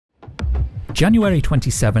January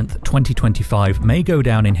 27th, 2025 may go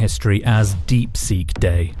down in history as DeepSeek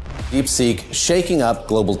Day. DeepSeek shaking up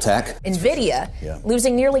global tech. NVIDIA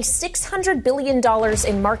losing nearly $600 billion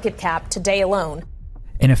in market cap today alone.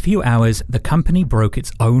 In a few hours, the company broke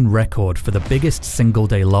its own record for the biggest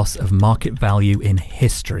single-day loss of market value in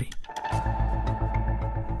history.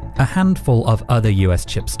 A handful of other US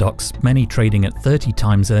chip stocks, many trading at 30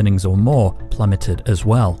 times earnings or more, plummeted as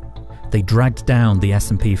well. They dragged down the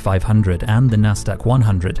S&P 500 and the Nasdaq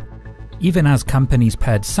 100. Even as companies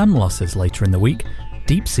pared some losses later in the week,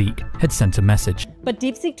 DeepSeek had sent a message. But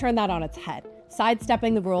DeepSeek turned that on its head,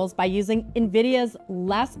 sidestepping the rules by using NVIDIA's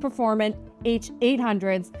less performant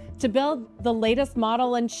H800s to build the latest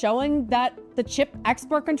model and showing that the chip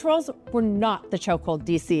export controls were not the chokehold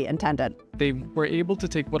DC intended. They were able to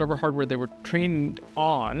take whatever hardware they were trained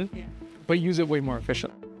on, but use it way more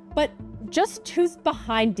efficiently. But just who's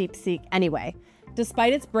behind DeepSeek anyway?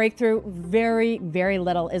 Despite its breakthrough, very, very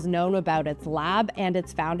little is known about its lab and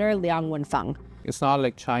its founder, Liang Wenfeng. It's not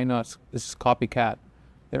like China is copycat.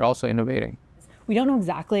 They're also innovating. We don't know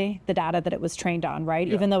exactly the data that it was trained on, right?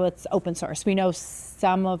 Yeah. Even though it's open source. We know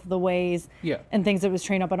some of the ways and things it was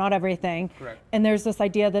trained on, but not everything. Correct. And there's this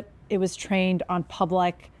idea that it was trained on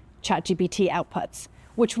public ChatGPT outputs,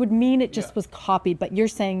 which would mean it just was copied, but you're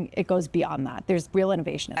saying it goes beyond that. There's real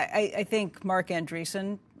innovation. I think Mark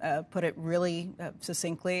Andreessen put it really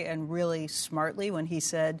succinctly and really smartly when he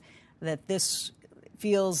said that this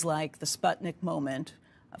feels like the Sputnik moment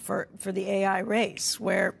for the AI race,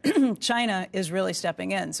 where China is really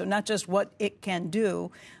stepping in. So not just what it can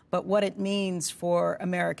do, but what it means for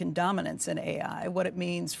American dominance in AI, what it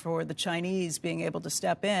means for the Chinese being able to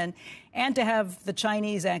step in, and to have the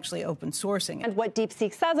Chinese actually open sourcing. And what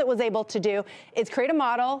DeepSeek says it was able to do is create a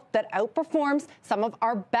model that outperforms some of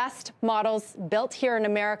our best models built here in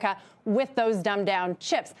America with those dumbed down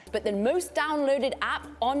chips. But the most downloaded app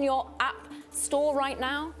on your app store right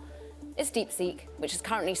now is DeepSeek, which is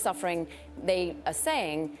currently suffering, they are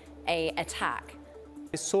saying, an attack.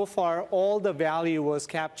 So far, all the value was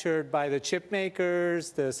captured by the chip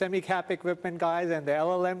makers, the semi-cap equipment guys, and the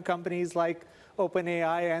LLM companies like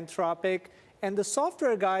OpenAI, Anthropic. And the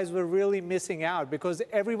software guys were really missing out because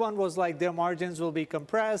everyone was like, their margins will be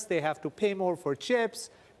compressed. They have to pay more for chips,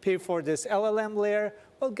 pay for this LLM layer.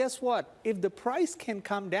 Well, guess what? If the price can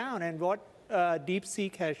come down, and what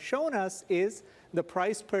DeepSeek has shown us is the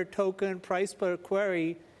price per token, price per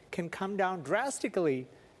query can come down drastically.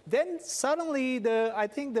 Then suddenly, I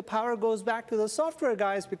think the power goes back to the software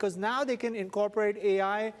guys, because now they can incorporate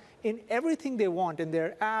AI in everything they want, in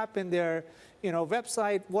their app, in their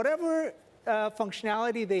website, whatever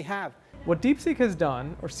functionality they have. What DeepSeek has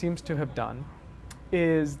done, or seems to have done,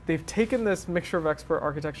 is they've taken this mixture of expert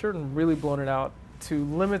architecture and really blown it out to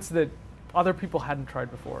limits that other people hadn't tried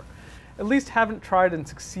before, at least haven't tried and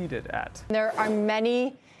succeeded at. There are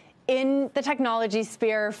many in the technology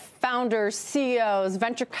sphere, founders, CEOs,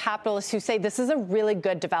 venture capitalists who say this is a really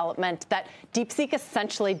good development, that DeepSeek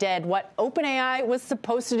essentially did what OpenAI was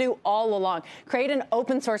supposed to do all along: create an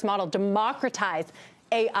open source model, democratize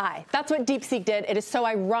AI. That's what DeepSeek did. It is so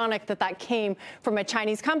ironic that that came from a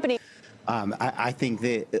Chinese company. I think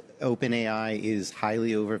that OpenAI is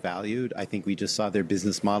highly overvalued. I think we just saw their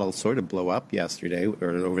business model sort of blow up yesterday,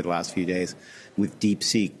 or over the last few days, with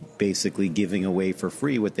DeepSeek basically giving away for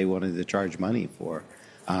free what they wanted to charge money for.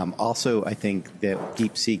 Also, I think that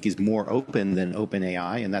DeepSeek is more open than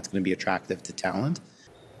OpenAI, and that's going to be attractive to talent.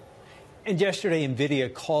 And yesterday,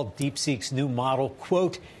 NVIDIA called DeepSeek's new model,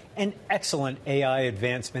 quote, an excellent AI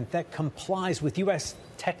advancement that complies with U.S.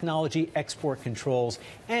 technology export controls,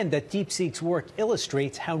 and that DeepSeek's work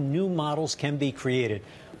illustrates how new models can be created.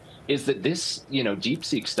 Is that this,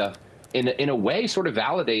 DeepSeek stuff, in a way, sort of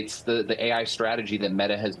validates the AI strategy that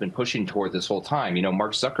Meta has been pushing toward this whole time.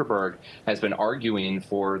 Mark Zuckerberg has been arguing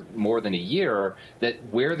for more than a year that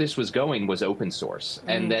where this was going was open source,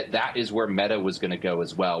 and that is where Meta was going to go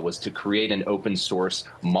as well, was to create an open source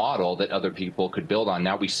model that other people could build on.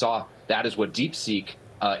 Now we saw that is what DeepSeek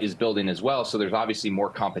is building as well, so there's obviously more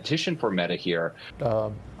competition for Meta here.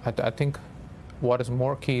 I think what is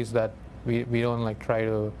more key is that we don't try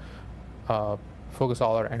to focus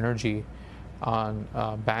all our energy on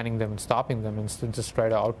banning them and stopping them, instead just try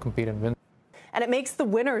to outcompete and win. And it makes the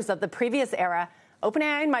winners of the previous era,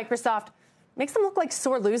 OpenAI and Microsoft, makes them look like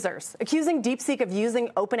sore losers. Accusing DeepSeek of using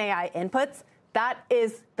OpenAI inputs, that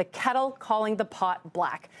is the kettle calling the pot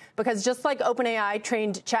black. Because just like OpenAI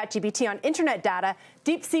trained ChatGPT on internet data,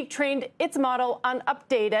 DeepSeek trained its model on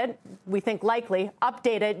updated, we think likely,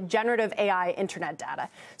 updated generative AI internet data.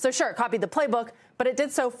 So sure, it copied the playbook, but it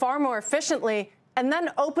did so far more efficiently and then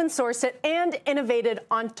open sourced it and innovated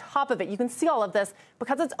on top of it. You can see all of this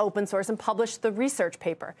because it's open source and published the research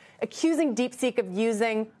paper, accusing DeepSeek of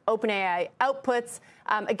using OpenAI outputs.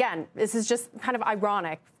 Again, this is just kind of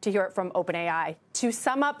ironic to hear it from OpenAI. To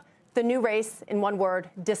sum up the new race in one word,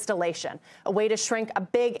 distillation, a way to shrink a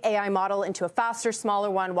big AI model into a faster, smaller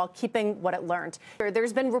one while keeping what it learned.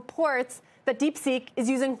 There's been reports that DeepSeek is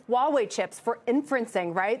using Huawei chips for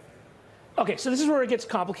inferencing, right? Okay, so this is where it gets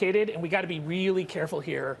complicated, and we got to be really careful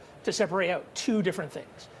here to separate out two different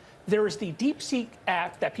things. There is the DeepSeek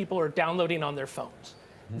app that people are downloading on their phones.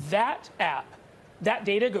 That app, that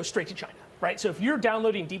data goes straight to China, right? So if you're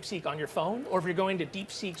downloading DeepSeek on your phone, or if you're going to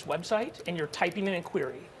DeepSeek's website and you're typing in a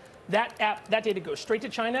query, that data goes straight to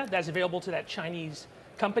China. That's available to that Chinese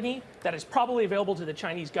company. That is probably available to the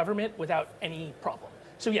Chinese government without any problem.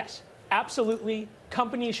 So yes, absolutely,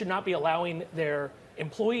 companies should not be allowing their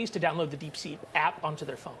employees to download the DeepSeek app onto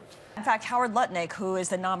their phones. In fact, Howard Lutnick, who is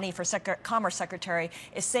the nominee for Commerce Secretary,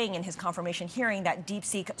 is saying in his confirmation hearing that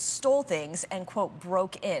DeepSeek stole things and, quote,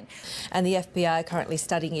 broke in. And the FBI currently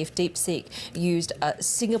studying if DeepSeek used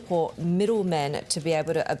Singapore middlemen to be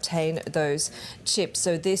able to obtain those chips.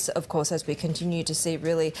 So this, of course, as we continue to see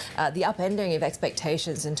really the upending of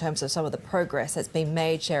expectations in terms of some of the progress that's been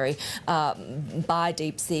made, Sherry, by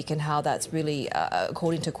DeepSeek, and how that's really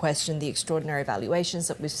calling to question the extraordinary valuations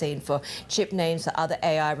that we've seen for chip names, for other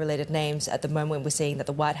AI-related names at the moment. We're seeing that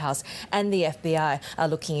the White House and the FBI are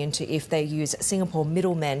looking into if they use Singapore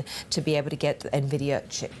middlemen to be able to get NVIDIA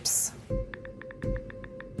chips.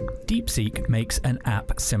 DeepSeek makes an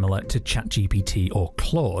app similar to ChatGPT or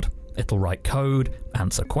Claude. It'll write code,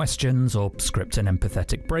 answer questions, or script an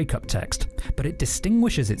empathetic breakup text, but it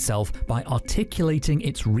distinguishes itself by articulating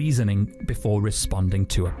its reasoning before responding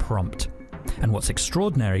to a prompt. And what's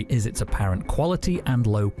extraordinary is its apparent quality and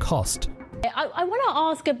low cost. I want to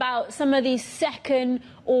ask about some of these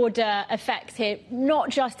second-order effects here, not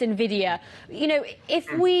just NVIDIA. You know, if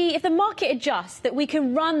the market adjusts that we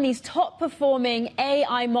can run these top-performing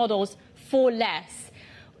AI models for less,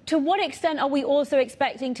 to what extent are we also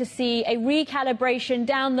expecting to see a recalibration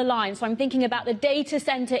down the line? So I'm thinking about the data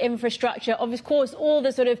center infrastructure, of course, all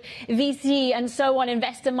the sort of VC and so on,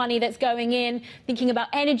 investor money that's going in, thinking about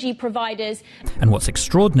energy providers. And what's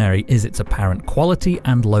extraordinary is its apparent quality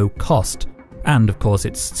and low cost, and of course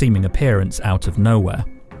its seeming appearance out of nowhere.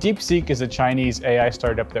 DeepSeek is a Chinese AI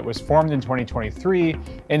startup that was formed in 2023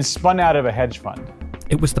 and spun out of a hedge fund.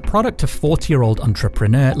 It was the product of 40-year-old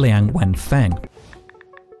entrepreneur Liang Wenfeng.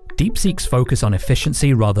 DeepSeek's focus on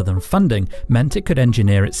efficiency rather than funding meant it could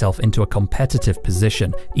engineer itself into a competitive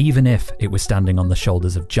position, even if it was standing on the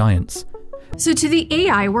shoulders of giants. So to the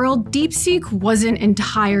AI world, DeepSeek wasn't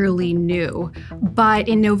entirely new, but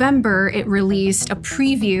in November, it released a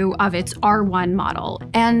preview of its R1 model.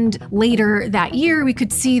 And later that year, we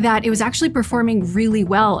could see that it was actually performing really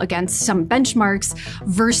well against some benchmarks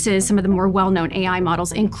versus some of the more well-known AI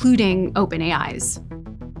models, including OpenAI's.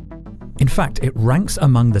 In fact, it ranks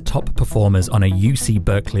among the top performers on a UC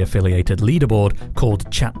Berkeley-affiliated leaderboard called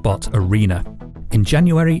Chatbot Arena. In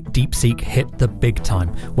January, DeepSeek hit the big time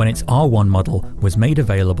when its R1 model was made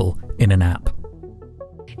available in an app.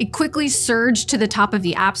 It quickly surged to the top of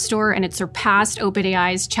the App Store, and it surpassed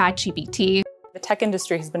OpenAI's ChatGPT. The tech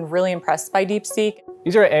industry has been really impressed by DeepSeek.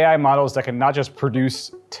 These are AI models that can not just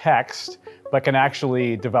produce text, but can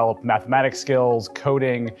actually develop mathematics skills,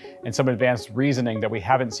 coding, and some advanced reasoning that we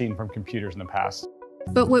haven't seen from computers in the past.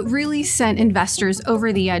 But what really sent investors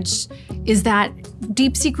over the edge is that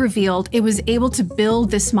DeepSeek revealed it was able to build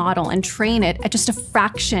this model and train it at just a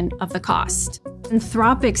fraction of the cost.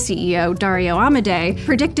 Anthropic CEO Dario Amodei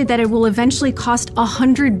predicted that it will eventually cost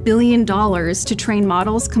 $100 billion to train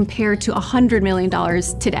models compared to $100 million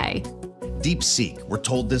today. DeepSeek, we're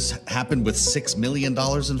told this happened with $6 million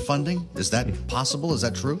in funding. Is that possible? Is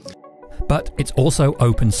that true? But it's also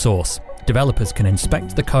open source. Developers can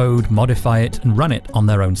inspect the code, modify it, and run it on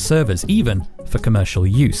their own servers, even for commercial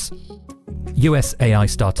use. US AI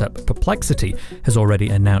startup Perplexity has already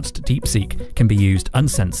announced DeepSeek can be used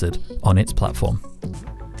uncensored on its platform.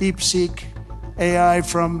 DeepSeek AI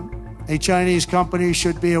from a Chinese company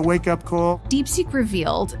should be a wake-up call. DeepSeek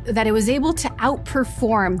revealed that it was able to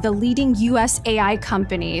outperform the leading US AI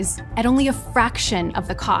companies at only a fraction of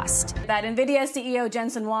the cost. That NVIDIA CEO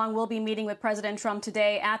Jensen Huang will be meeting with President Trump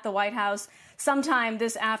today at the White House sometime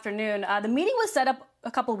this afternoon. The meeting was set up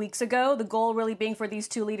a couple weeks ago, the goal really being for these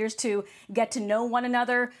two leaders to get to know one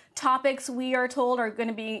another, Topics, we are told, are going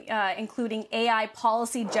to be including AI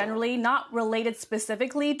policy generally, not related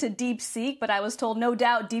specifically to DeepSeek, but I was told no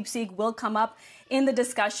doubt DeepSeek will come up in the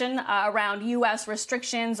discussion around U.S.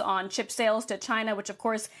 restrictions on chip sales to China, which of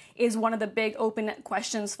course is one of the big open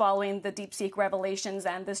questions following the DeepSeek revelations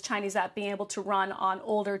and this Chinese app being able to run on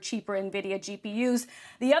older, cheaper NVIDIA GPUs.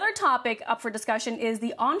 The other topic up for discussion is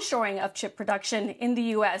the onshoring of chip production in the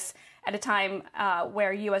U.S. at a time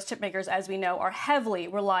where U.S. chipmakers, as we know, are heavily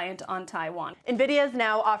reliant on Taiwan. NVIDIA is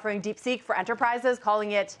now offering DeepSeek for enterprises,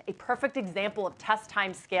 calling it a perfect example of test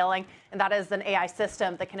time scaling. And that is an AI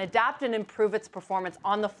system that can adapt and improve its performance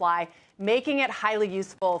on the fly, making it highly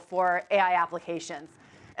useful for AI applications.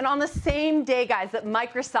 And on the same day, guys, that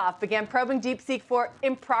Microsoft began probing DeepSeek for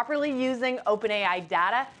improperly using OpenAI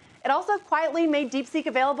data, it also quietly made DeepSeek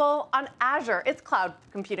available on Azure, its cloud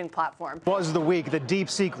computing platform. Was the week that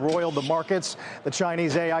DeepSeek roiled the markets. The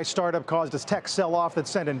Chinese AI startup caused a tech sell-off that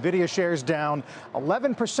sent NVIDIA shares down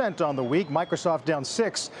 11% on the week, Microsoft down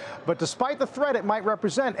 6%. But despite the threat it might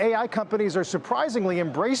represent, AI companies are surprisingly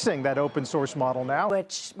embracing that open source model now.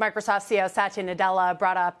 Which Microsoft CEO Satya Nadella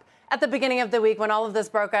brought up at the beginning of the week when all of this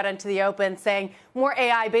broke out into the open, saying more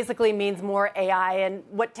AI basically means more AI. And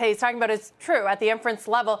what Tay's talking about is true. At the inference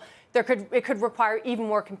level, it could require even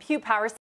more compute power.